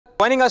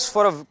Joining us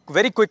for a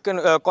very quick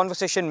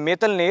conversation,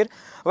 Meital Ner.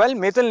 Well,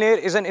 Meital Ner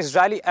is an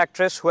Israeli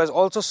actress who has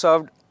also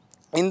served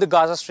in the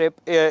Gaza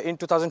Strip in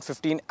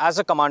 2015 as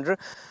a commander.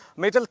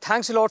 Meital,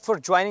 thanks a lot for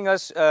joining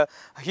us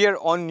here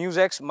on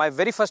NewsX. My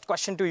very first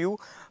question to you,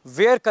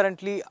 where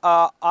currently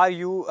are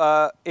you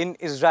in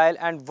Israel,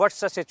 and what's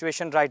the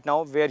situation right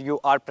now where you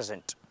are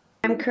present?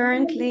 I'm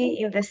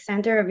currently in the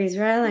center of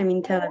Israel. I'm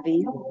in Tel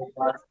Aviv.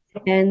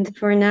 And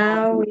for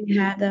now, we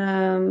had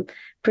a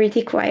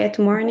pretty quiet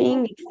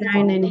morning. It's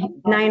 9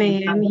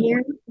 a.m.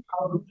 here.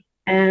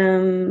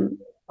 Um,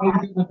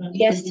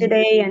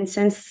 Yesterday and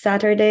since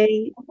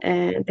Saturday,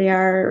 there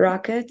are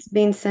rockets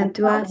being sent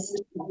to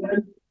us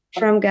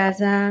from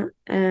Gaza,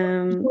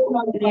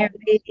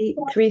 nearly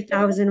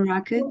 3,000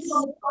 rockets.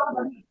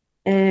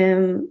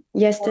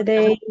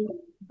 Yesterday,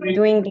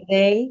 during the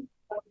day,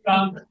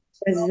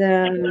 was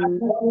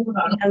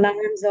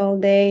alarms all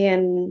day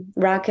and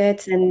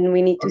rockets, and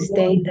we need to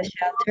stay in the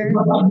shelter.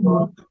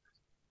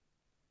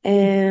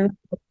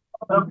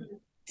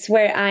 It's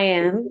where I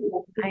am.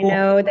 I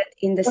know that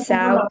in the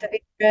south of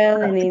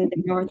Israel and in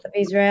the north of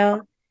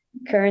Israel,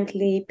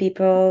 currently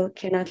people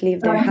cannot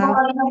leave their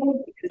house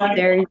because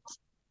there are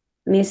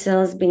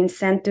missiles being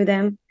sent to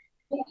them,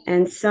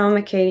 and some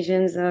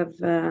occasions of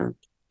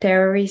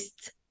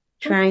terrorists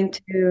trying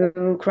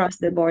to cross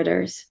the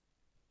borders.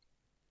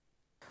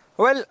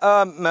 Well,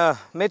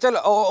 Meital,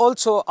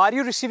 also, are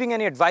you receiving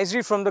any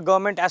advisory from the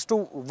government as to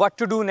what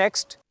to do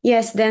next?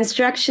 Yes, the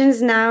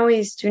instructions now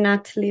is to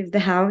not leave the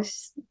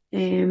house.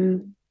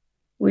 We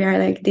are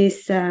like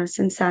this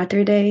since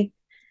Saturday.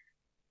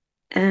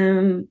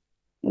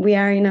 We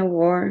are in a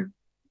war.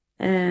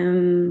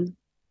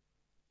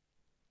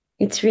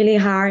 It's really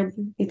hard.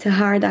 It's a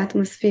hard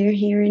atmosphere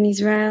here in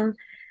Israel.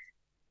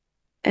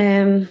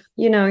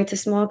 It's a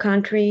small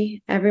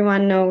country.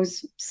 Everyone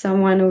knows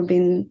someone who's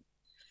been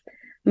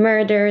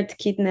murdered,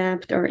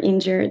 kidnapped, or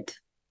injured.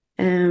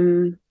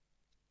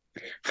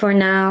 For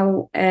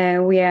now,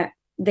 the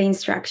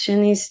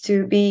instruction is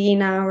to be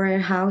in our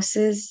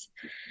houses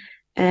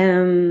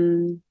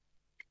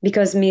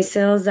because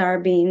missiles are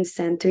being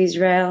sent to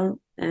Israel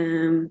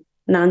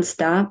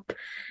nonstop.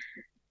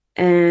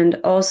 And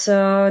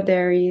also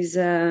there is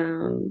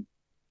a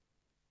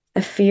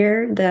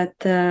fear that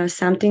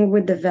something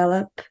would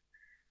develop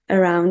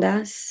around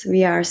us.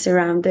 We are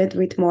surrounded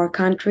with more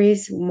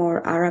countries,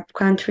 more Arab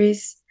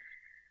countries.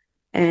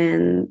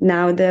 And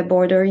now the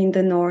border in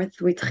the north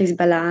with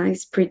Hezbollah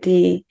is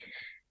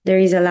there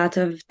is a lot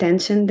of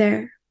tension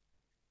there.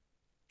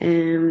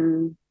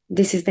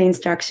 This is the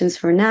instructions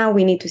for now.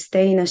 We need to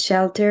stay in a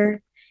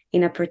shelter,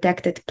 in a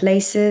protected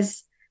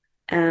places.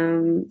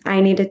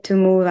 I needed to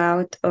move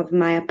out of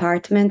my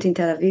apartment in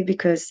Tel Aviv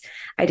because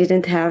I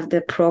didn't have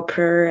the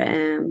proper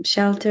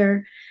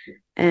shelter.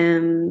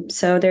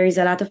 So there is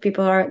a lot of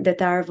people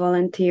that are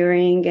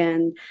volunteering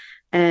and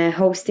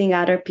hosting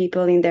other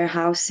people in their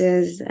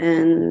houses,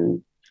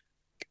 and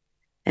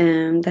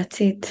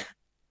that's it.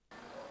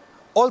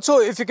 Also,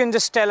 if you can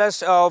just tell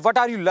us, what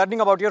are you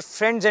learning about your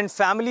friends and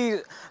family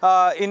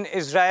in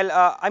Israel?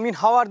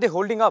 How are they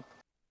holding up?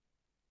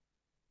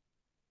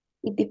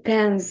 It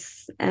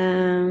depends.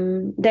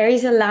 There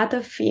is a lot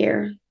of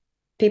fear.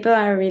 People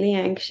are really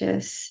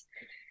anxious.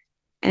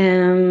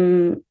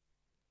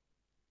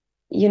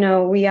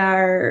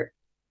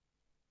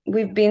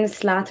 We've been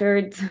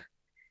slaughtered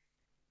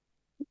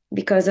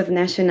because of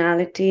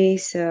nationality,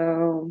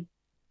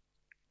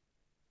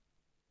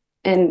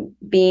 and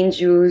being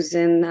Jews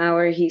and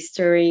our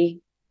history,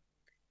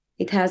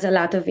 it has a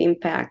lot of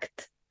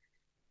impact.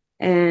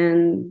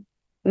 And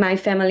my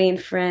family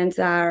and friends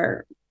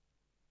are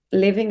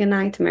living a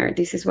nightmare.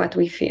 This is what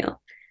we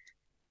feel.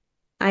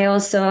 I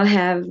also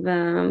have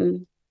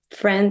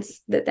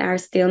friends that are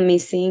still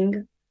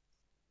missing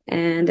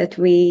and that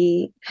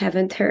we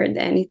haven't heard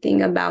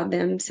anything about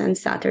them since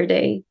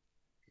Saturday,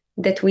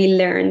 that we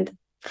learned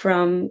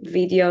from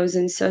videos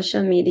and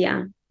social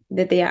media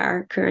that they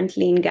are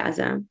currently in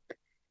Gaza.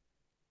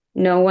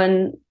 No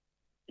one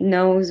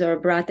knows or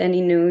brought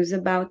any news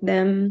about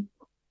them.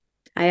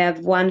 I have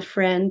one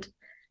friend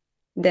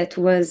that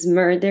was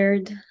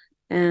murdered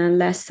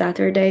last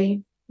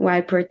Saturday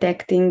while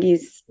protecting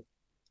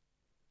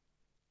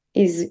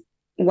his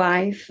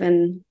wife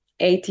and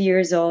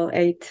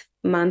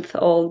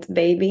 8-month-old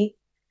baby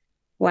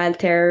while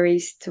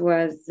terrorist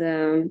was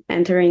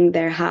entering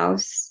their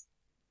house.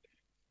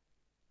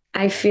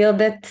 I feel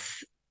that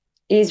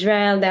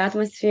the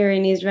atmosphere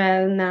in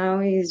Israel now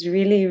is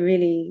really,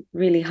 really,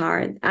 really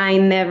hard. I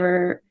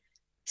never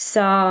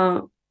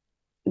saw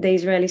the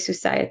Israeli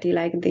society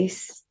like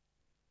this.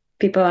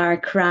 People are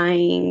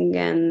crying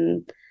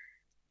and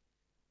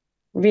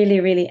really,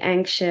 really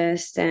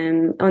anxious.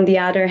 And on the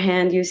other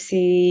hand, you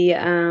see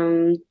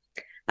a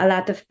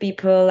lot of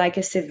people, like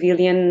a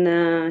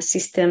civilian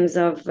systems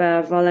of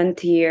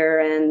volunteer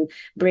and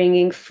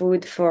bringing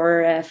food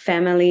for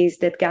families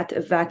that got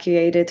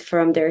evacuated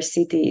from their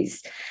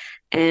cities,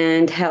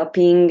 and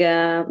helping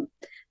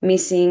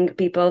missing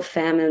people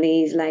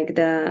families.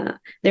 There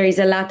is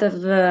a lot of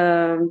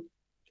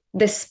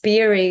the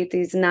spirit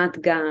is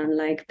not gone.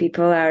 Like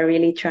people are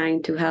really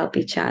trying to help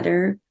each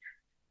other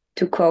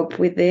to cope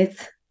with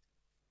it.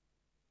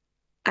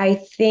 I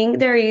think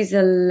there is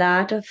a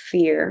lot of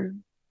fear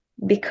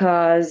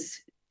because,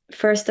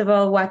 first of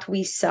all, what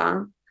we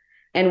saw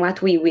and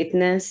what we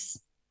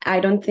witnessed, I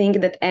don't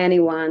think that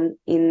anyone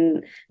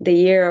in the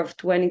year of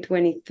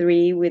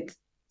 2023 would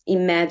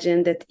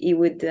imagine that he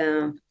would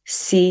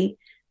see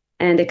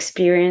and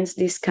experience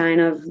this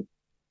kind of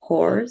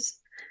horrors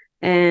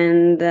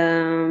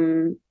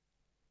and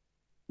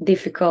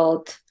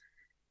difficult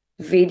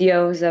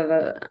videos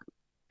of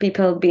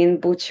people being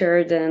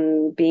butchered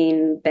and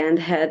being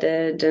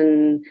bandheaded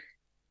and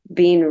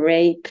being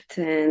raped.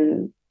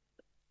 And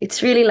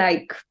it's really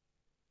like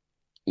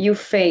you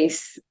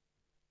face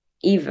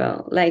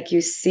evil, like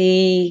you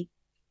see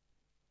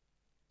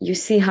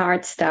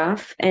hard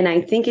stuff. And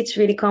I think it's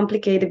really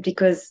complicated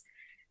because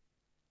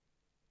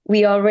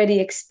we already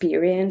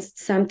experienced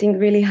something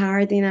really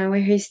hard in our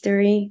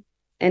history,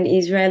 and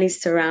Israel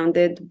is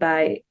surrounded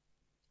by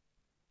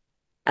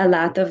a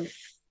lot of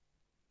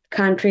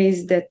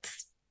countries that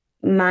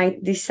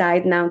might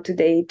decide now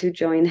today to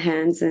join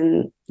hands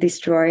and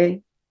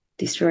destroy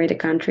the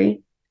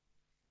country.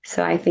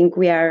 So I think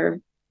we are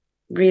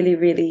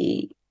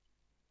really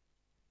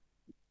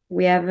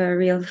we have a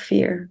real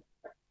fear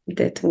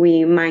that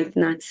we might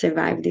not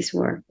survive this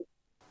war.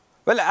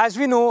 Well, as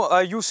we know,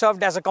 you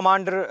served as a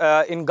commander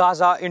in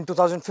Gaza in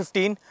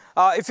 2015.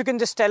 If you can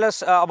just tell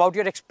us about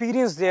your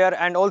experience there,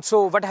 and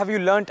also what have you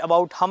learned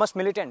about Hamas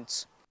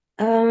militants?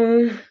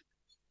 I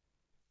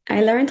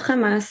learned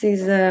Hamas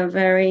is a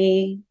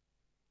very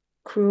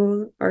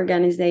cruel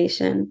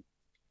organization.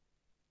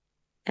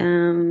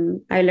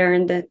 I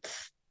learned that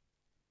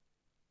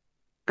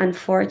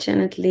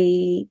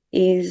unfortunately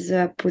is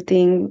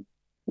putting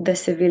the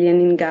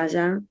civilian in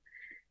Gaza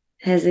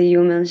as a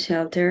human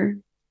shelter.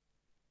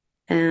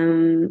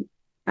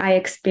 I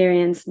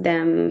experienced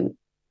them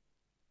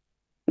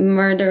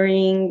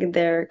murdering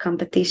their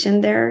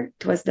competition there.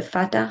 It was the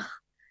Fatah.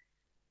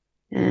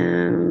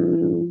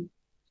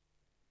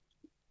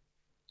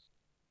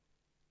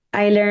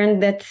 I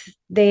learned that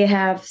they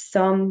have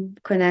some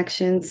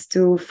connections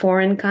to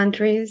foreign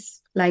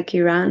countries like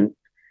Iran,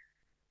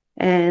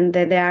 and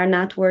that they are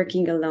not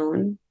working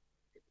alone.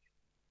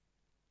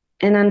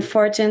 And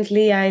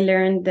unfortunately, I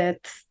learned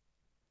that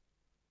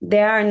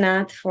they are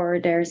not for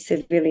their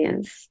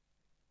civilians.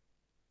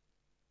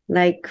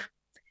 Like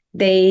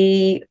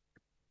they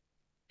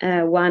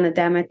won a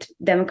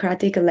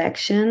democratic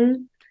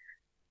election.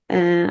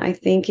 I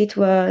think it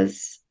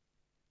was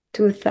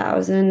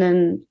 2000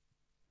 and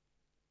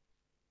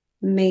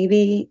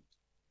maybe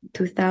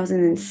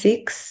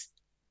 2006.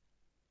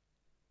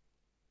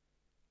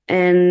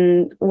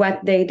 And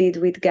what they did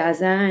with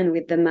Gaza and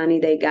with the money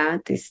they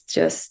got is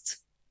just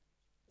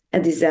a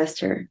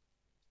disaster.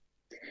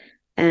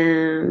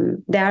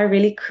 They are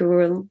really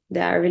cruel.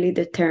 They are really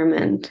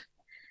determined.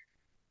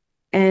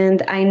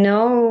 And I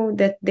know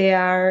that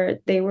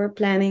they were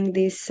planning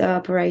this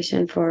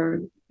operation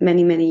for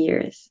many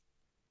years.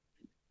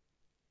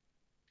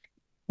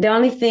 The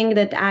only thing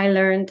that I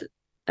learned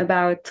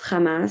about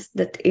Hamas,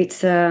 that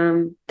it's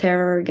a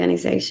terror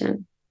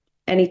organization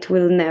and it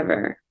will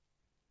never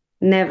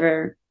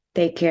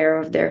take care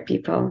of their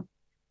people.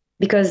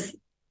 Because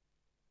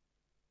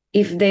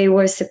if they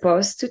were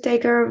supposed to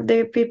take care of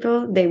their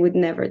people, they would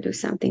never do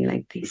something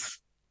like this.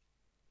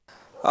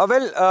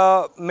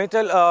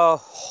 Meital,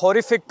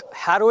 horrific,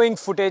 harrowing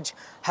footage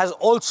has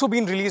also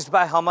been released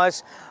by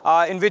Hamas,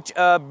 in which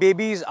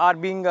babies are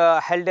being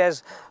held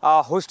as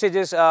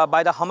hostages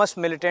by the Hamas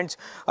militants.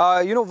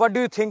 What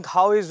do you think?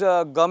 How is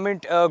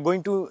government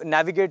going to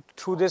navigate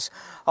through this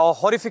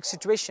horrific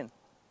situation?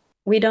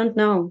 We don't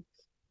know.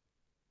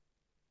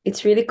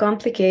 It's really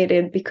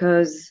complicated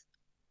because,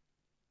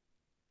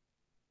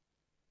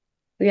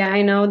 yeah,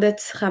 I know that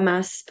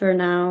Hamas for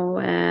now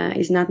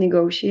is not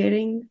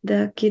negotiating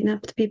the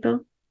kidnapped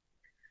people.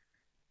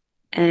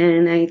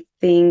 And I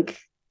think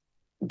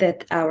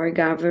that our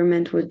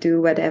government would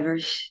do whatever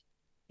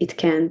it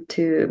can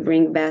to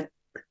bring back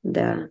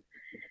the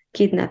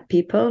kidnapped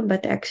people.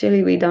 But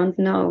actually, we don't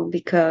know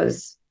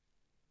because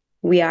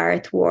we are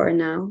at war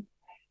now.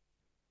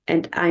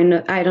 And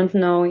I don't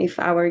know if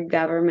our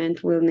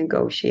government will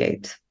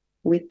negotiate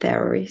with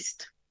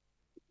terrorists.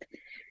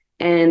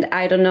 And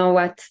I don't know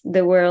what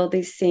the world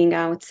is seeing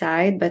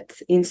outside, but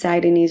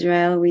inside in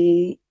Israel,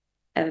 we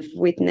have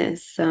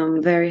witnessed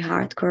some very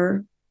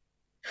hardcore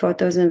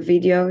photos and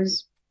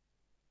videos.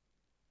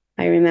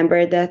 I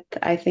remember that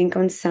I think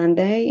on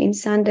Sunday,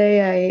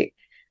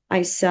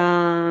 I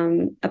saw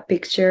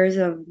pictures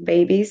of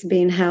babies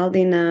being held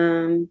in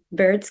a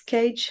bird's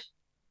cage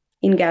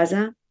in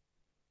Gaza.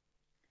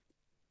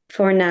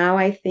 For now,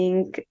 I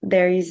think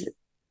there is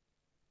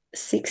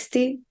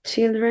 60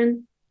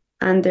 children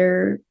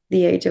under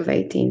the age of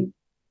 18.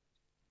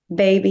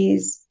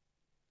 Babies,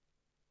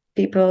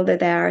 people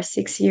that are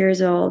 6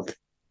 years old,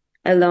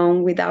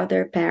 alone without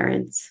their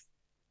parents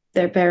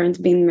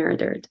being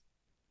murdered.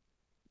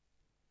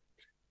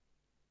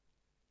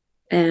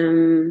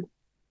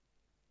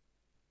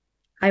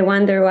 I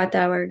wonder what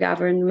our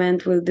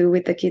government will do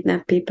with the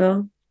kidnapped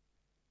people.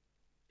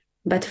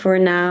 But for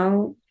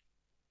now,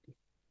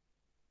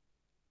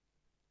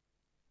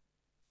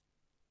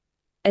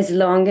 as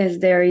long as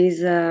there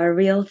is a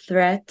real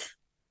threat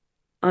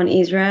on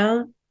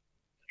Israel,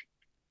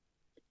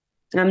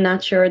 I'm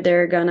not sure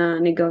they're gonna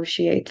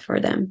negotiate for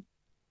them.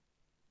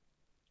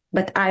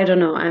 But I don't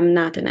know. I'm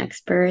not an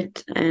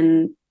expert,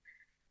 and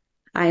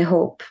I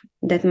hope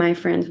that my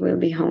friends will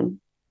be home.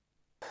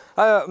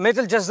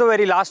 Meital, just the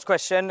very last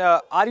question.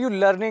 Are you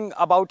learning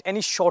about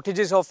any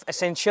shortages of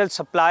essential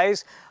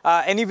supplies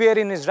anywhere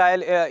in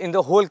Israel, in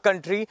the whole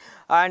country,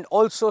 and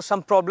also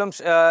some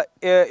problems,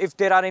 if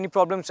there are any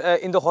problems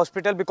in the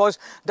hospital, because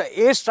the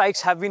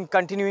airstrikes have been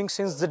continuing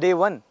since the day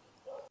one?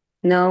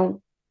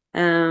 No.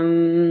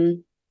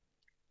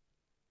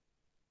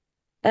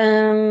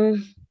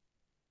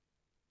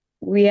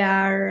 We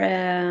are,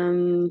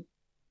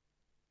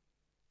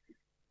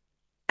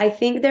 I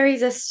think there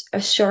is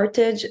a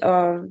shortage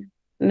of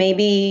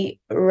maybe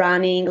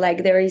running,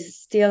 like there is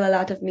still a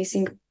lot of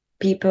missing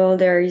people,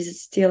 there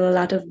is still a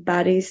lot of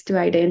bodies to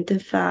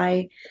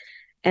identify,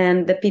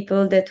 and the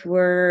people that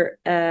were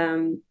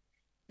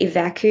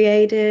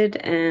evacuated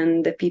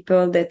and the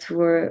people that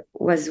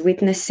was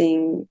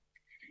witnessing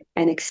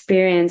and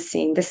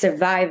experiencing, the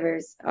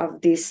survivors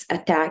of this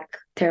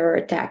terror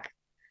attack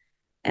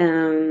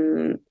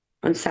on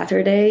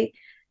Saturday,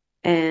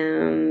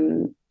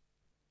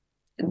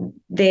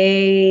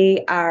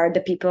 they are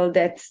the people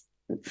that,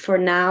 for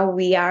now,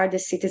 we are the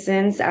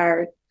citizens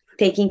are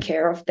taking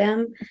care of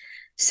them.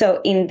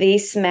 So in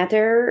this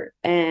matter,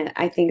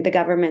 I think the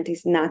government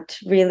is not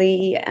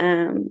really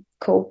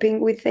coping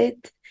with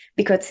it,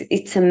 because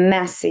it's a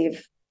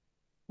massive,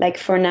 like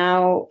for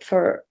now,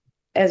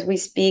 as we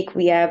speak,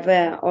 we have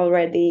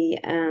already,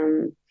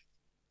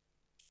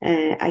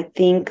 I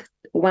think,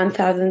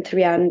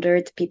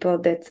 1,300 people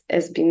that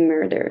has been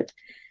murdered.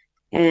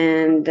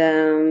 And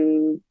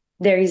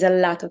there is a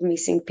lot of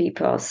missing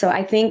people. So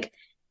I think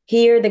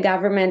here the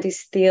government is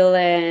still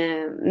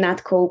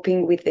not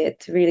coping with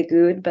it really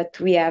good, but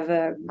we have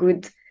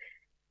good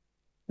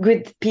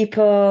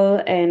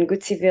people and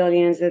good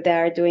civilians that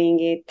are doing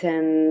it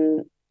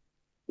and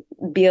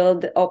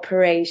build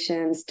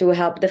operations to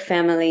help the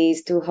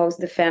families, to host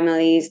the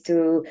families,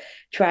 to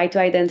try to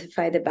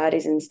identify the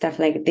bodies and stuff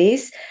like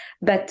this.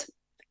 But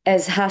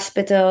as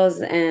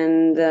hospitals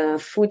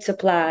and food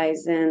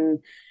supplies and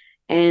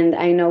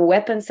I know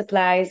weapon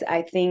supplies,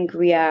 I think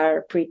we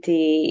are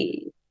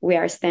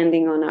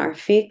standing on our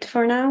feet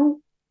for now.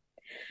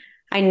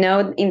 I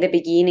know in the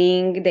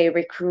beginning they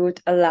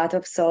recruit a lot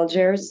of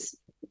soldiers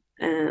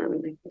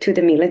to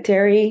the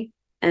military,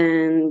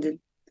 and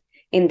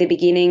in the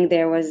beginning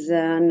there was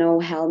no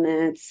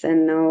helmets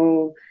and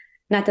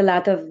not a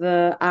lot of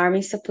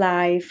army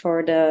supply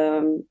for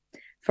the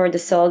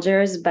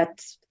soldiers.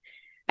 But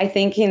I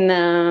think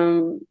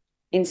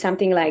in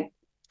something like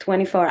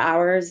 24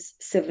 hours,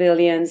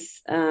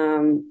 civilians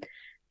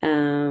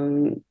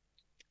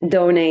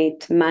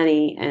donate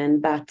money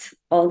and bought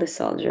all the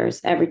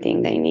soldiers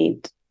everything they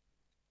need.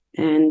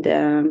 And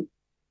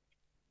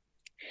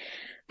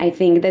I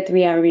think that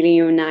we are really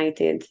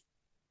united.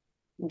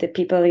 The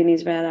people in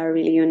Israel are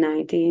really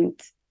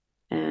united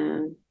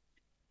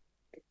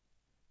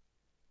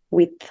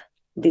with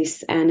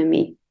this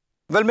enemy.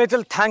 Well,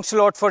 Meital, thanks a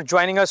lot for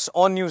joining us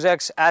on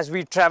NewsX as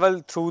we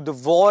travel through the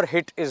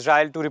war-hit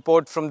Israel to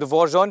report from the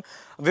war zone.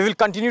 We will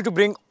continue to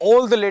bring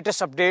all the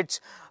latest updates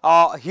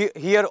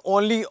here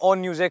only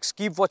on NewsX.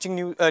 Keep watching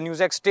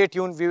NewsX. Stay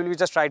tuned. We will be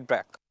just right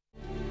back.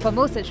 For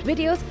more such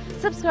videos,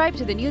 subscribe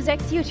to the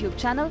NewsX YouTube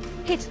channel,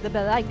 hit the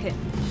bell icon.